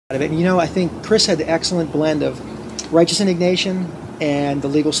And you know, I think Chris had the excellent blend of righteous indignation and the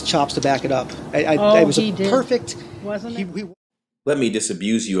legal chops to back it up. It was a perfect, wasn't it? Let me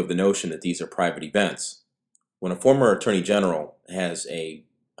disabuse you of the notion that these are private events. When a former attorney general has a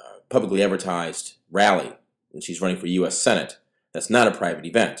publicly advertised rally and she's running for U.S. Senate, that's not a private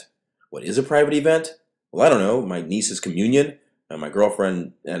event. What is a private event? Well, I don't know. My niece's communion, my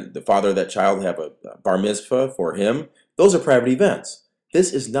girlfriend and the father of that child have a bar mitzvah for him. Those are private events.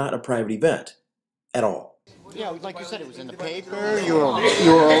 This is not a private event at all. Yeah, like you said, it was in the paper, you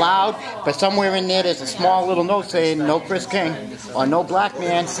were allowed, but somewhere in there's a small little note saying no Chris King, or no black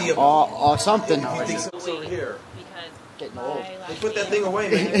man, or something. Over here. Getting old. They put that thing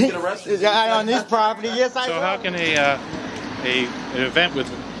away, man. You get arrested. On this property, yes, I So how can an event with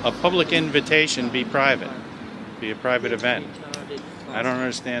a public invitation be private? Be a private event? I don't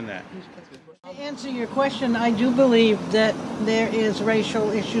understand that. To answer your question, I do believe that there is racial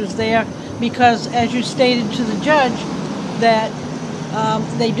issues there because, as you stated to the judge, that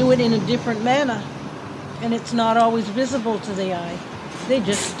they do it in a different manner and it's not always visible to the eye. They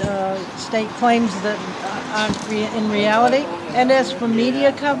just state claims that aren't in reality. And as for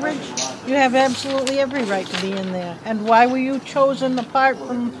media coverage, you have absolutely every right to be in there. And why were you chosen apart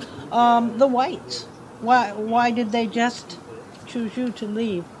from the whites? Why did they just choose you to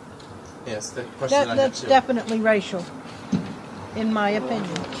leave? Yes, the question that's definitely racial, in my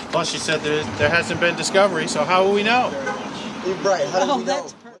opinion. Plus, you said there hasn't been discovery, so how will we know? You're right. How do we know?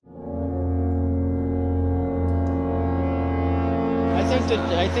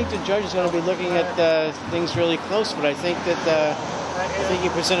 I think the judge is going to be looking at things really close, but I think that you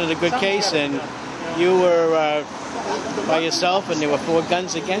presented a good case, and you were by yourself, and there were 4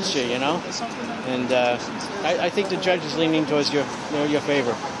 guns against you, you know. And I think the judge is leaning towards your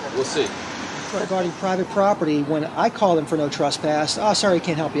favor. We'll see. Regarding private property, when I call them for no trespass, oh, sorry,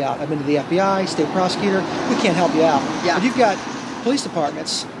 can't help you out. I've been to the FBI, state prosecutor, we can't help you out. Yeah. But you've got police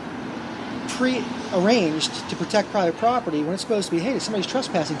departments pre-arranged to protect private property when it's supposed to be, hey, somebody's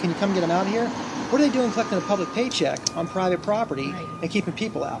trespassing, can you come get them out of here? What are they doing collecting a public paycheck on private property and keeping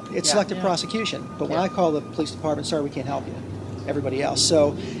people out? It's selective prosecution. But when I call the police department, sorry, we can't help you. Everybody else.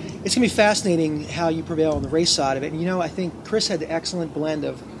 So it's going to be fascinating how you prevail on the race side of it. And you know, I think Chris had the excellent blend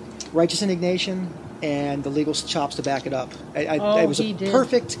of righteous indignation and the legal chops to back it up. It was a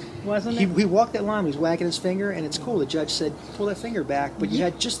perfect, wasn't it? He walked that line, he was wagging his finger, and it's cool. The judge said, pull that finger back, but you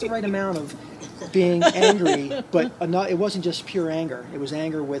had just the right amount of being angry, but it wasn't just pure anger. It was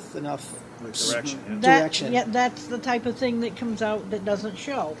anger with enough direction. Yeah, that's the type of thing that comes out that doesn't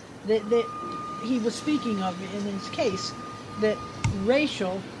show. That he was speaking of in his case, that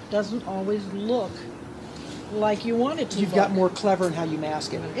racial doesn't always look like you want it to. You've got more clever in how you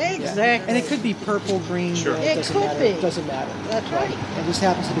mask it. Exactly. Yeah. And it could be purple, green, Sure. red. It could be. It doesn't matter. That's right. And this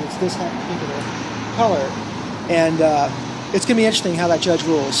happens to be this particular color. And it's going to be interesting how that judge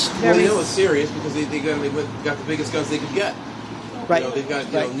rules. Well, you know it's serious because they got the biggest guns they could get. Right. You know, they've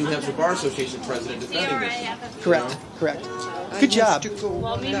got New Hampshire Bar Association president defending this. Correct. Correct. Good job.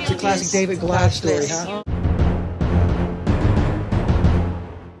 It's a classic David Goliath story, huh?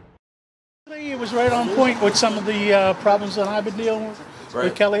 It was right on point with some of the problems that I've been dealing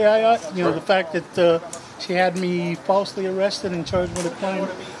with Kelly Ayotte. You know, the fact that she had me falsely arrested and charged with a crime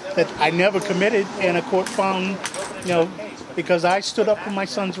that I never committed, and a court found, you know, because I stood up for my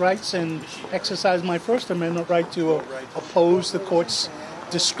son's rights and exercised my First Amendment right to oppose the court's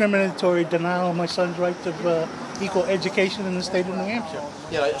discriminatory denial of my son's right of equal education in the state of New Hampshire.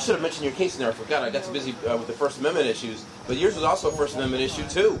 Yeah, I should have mentioned your case in there. I forgot. I got too busy with the First Amendment issues. But yours was also a First Amendment issue,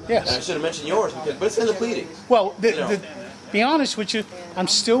 too. Yes. And I should have mentioned yours, but it's in the pleadings. Well, be honest with you, I'm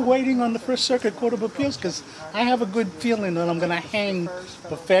still waiting on the First Circuit Court of Appeals because I have a good feeling that I'm going to hang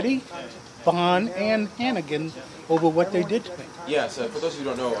Buffetti, Bond, and Hannigan over what they did to me. Yes, for those who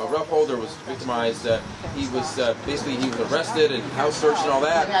don't know, Ralph Holder was victimized. He was arrested and house searched and all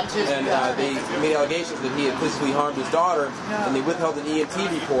that, and they made allegations that he had physically harmed his daughter, and they withheld an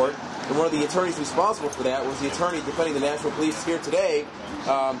EMT report. And one of the attorneys responsible for that was the attorney defending the Nashua Police here today,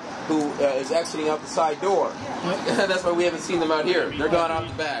 who is exiting out the side door. That's why we haven't seen them out here. They're gone out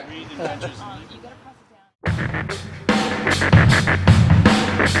the back.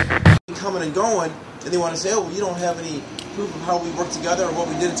 Coming and going, and they want to say, oh, well, you don't have any proof of how we worked together or what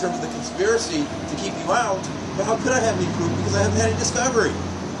we did in terms of the conspiracy to keep you out. But how could I have any proof? Because I haven't had any discovery.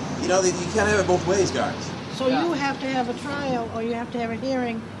 You know, you can't have it both ways, guys. So you have to have a trial or you have to have a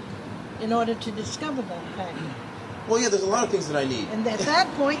hearing in order to discover that fact. Well, yeah, there's a lot of things that I need. And at that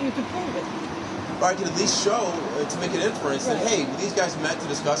point, you can prove it. Or I can at least show, to make an inference, that, hey, these guys met to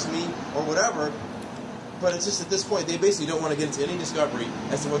discuss me or whatever. But it's just at this point, they basically don't want to get into any discovery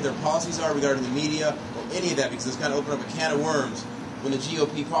as to what their policies are regarding the media or any of that, because it's kind of opened up a can of worms when the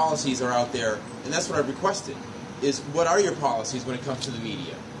GOP policies are out there. And that's what I've requested, is what are your policies when it comes to the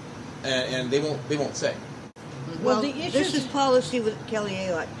media? And they won't say. Well, this is policy with Kelly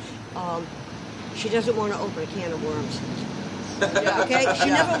Ayotte. She doesn't want to open a can of worms. Okay? She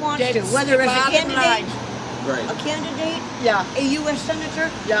never wants to. Whether it's a candidate, a U.S. Senator,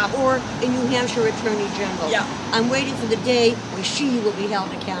 or a New Hampshire Attorney General. I'm waiting for the day when she will be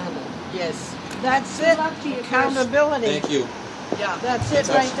held accountable. Yes. That's it. Accountability. Thank you. Yeah. That's it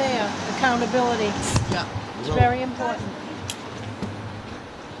right there. Accountability. Yeah. It's very important.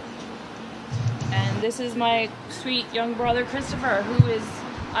 And this is my sweet young brother, Christopher, who is,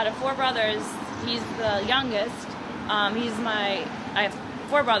 out of 4 brothers, he's the youngest. I have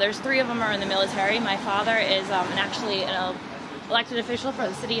 4 brothers, 3 of them are in the military. My father is actually an elected official for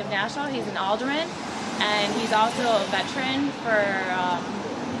the city of Nashua. He's an alderman, and he's also a veteran for,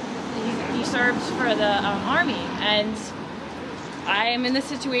 he served for the Army. And I am in this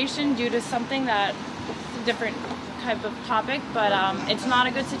situation due to something that, it's a different type of topic, but it's not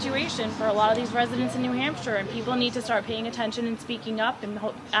a good situation for a lot of these residents in New Hampshire, and people need to start paying attention and speaking up and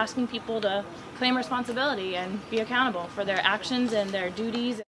asking people to claim responsibility and be accountable for their actions and their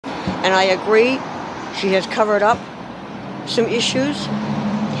duties. And I agree, she has covered up some issues.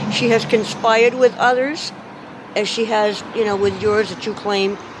 She has conspired with others, as she has, with yours that you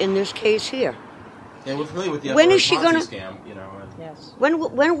claim in this case here. And we're familiar with the when is she going to? Scam, Yes. When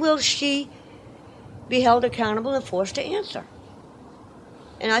will she be held accountable and forced to answer?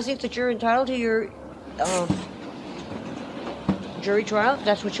 And I think that you're entitled to your jury trial, if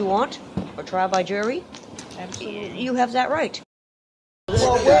that's what you want, or trial by jury. Absolutely. You have that right.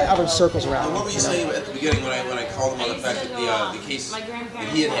 I run circles around. And what were you saying at the beginning when I called him on the fact that the case that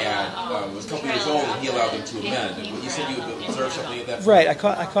he had was a couple years old and he allowed them to amend? You said you observed something at that point? Right. I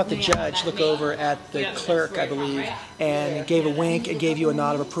caught the judge look over at the clerk, I believe, and gave a wink and gave you a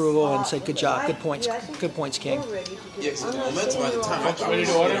nod of approval and said, "Good job, good points, King." Yeah, because the momentum at the time, I thought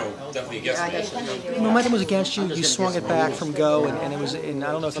was, definitely against me. The momentum was against you. You swung it back from go, and it was. And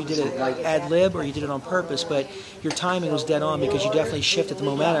I don't know if you did it like ad lib or you did it on purpose, but your timing was dead on because you definitely shifted the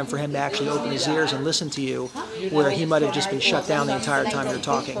momentum for him to actually open his ears and listen to you, where he might have just been shut down the entire time you were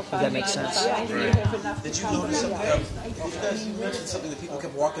talking. If that makes sense. Right. Did you notice something? You mentioned something that people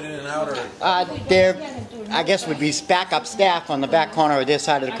kept walking in and out, or There, I guess, would be backup staff on the back corner of this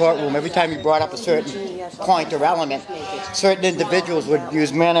side of the courtroom. Every time you brought up a certain point or element, certain individuals would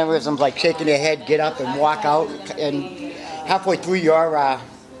use mannerisms like shaking their head, get up and walk out, and halfway through your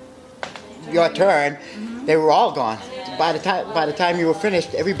turn, they were all gone. By the time you were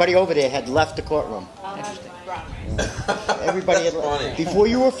finished, everybody over there had left the courtroom. Everybody had left. Before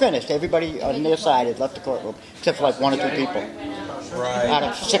you were finished, everybody on their side had left the courtroom, except for like 1 or 2 people. right? Out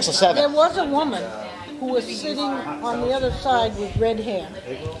of 6 or 7. There was a woman who was sitting on the other side with red hair.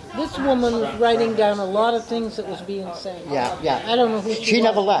 This woman was writing down a lot of things that was being said. Yeah. I don't know who she was. She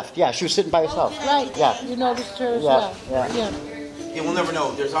never left. Yeah, she was sitting by herself. Right. Yeah. You noticed her as well. Yeah. Yeah, we'll never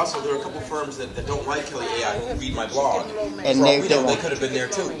know. There are a couple firms that don't like Kelly Ayotte who read my blog. And they could have been there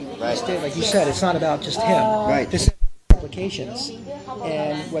too. Right. Like you said, it's not about just him. Right. This is applications,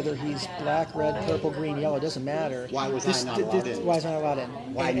 and whether he's black, red, purple, green, yellow, it doesn't matter. Why was I not allowed in? Why is I not allowed in?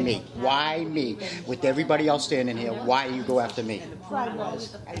 Why me? Why me? With everybody else standing here, why do you go after me?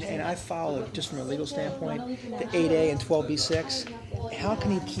 And I follow, just from a legal standpoint, the 8A and 12B6. How can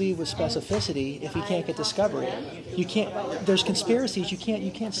he plead with specificity if he can't get discovery? You can't. There's conspiracies. You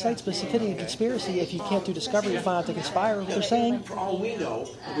can't cite specificity in conspiracy if you can't do discovery to find out the conspirator. What they're saying. For all we know,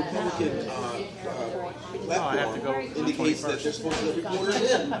 the Republican platform indicates that they're supposed to be reported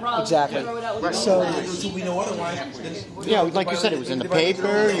in. Exactly. So until we know otherwise. Yeah, like you said, it was in the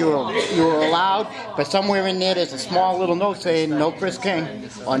paper. You were allowed, but somewhere in there's a small little note saying no Chris King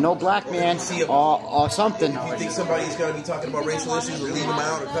or no black man or something. Do you think somebody's going to be talking about racial issues or leave them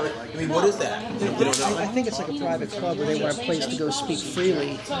out? I mean, what is that? They don't know. I think it's like a private club where they want a place to go speak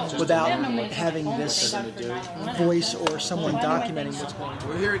freely without having this voice or someone documenting what's going on.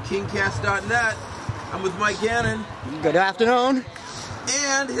 We're here at kingcast.net. I'm with Mike Gannon. Good afternoon.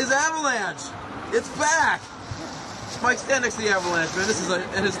 And his Avalanche. It's back. Mike, stand next to the Avalanche, man. This is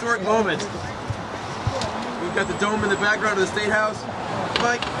an historic moment. We've got the dome in the background of the State House.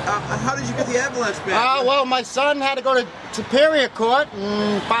 Mike, how did you get the Avalanche back? Well, my son had to go to Superior Court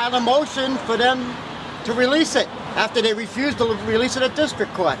and file a motion for them to release it after they refused to release it at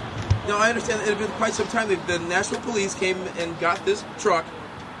District Court. No, I understand. It had been quite some time. The Nashua Police came and got this truck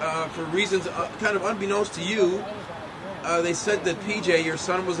for reasons kind of unbeknownst to you. They said that PJ, your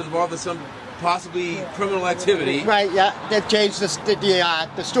son, was involved in some possibly criminal activity. Right, yeah. They've changed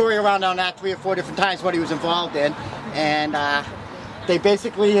the story around on that 3 or 4 different times what he was involved in. And they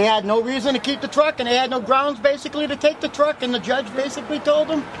basically had no reason to keep the truck, and they had no grounds basically to take the truck, and the judge basically told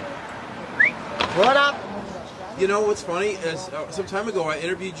them, what up? You know what's funny is some time ago I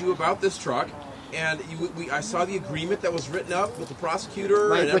interviewed you about this truck, and I saw the agreement that was written up with the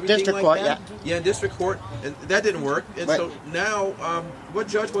prosecutor and everything district like court, that. Yeah, in district court, and that didn't work. And so now, what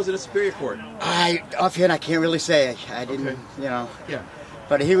judge was it in Superior Court? Offhand, I can't really say. I didn't, you know. Yeah.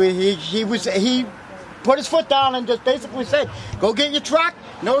 But he put his foot down and just basically said, "Go get your truck.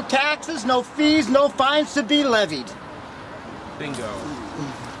 No taxes, no fees, no fines to be levied." Bingo.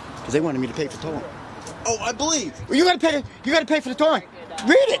 Because they wanted me to pay for towing. Oh, I believe. Well, you gotta pay. You gotta pay for the towing.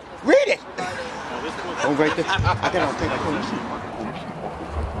 Read it. Read it. Oh, right there. I gotta pay the police.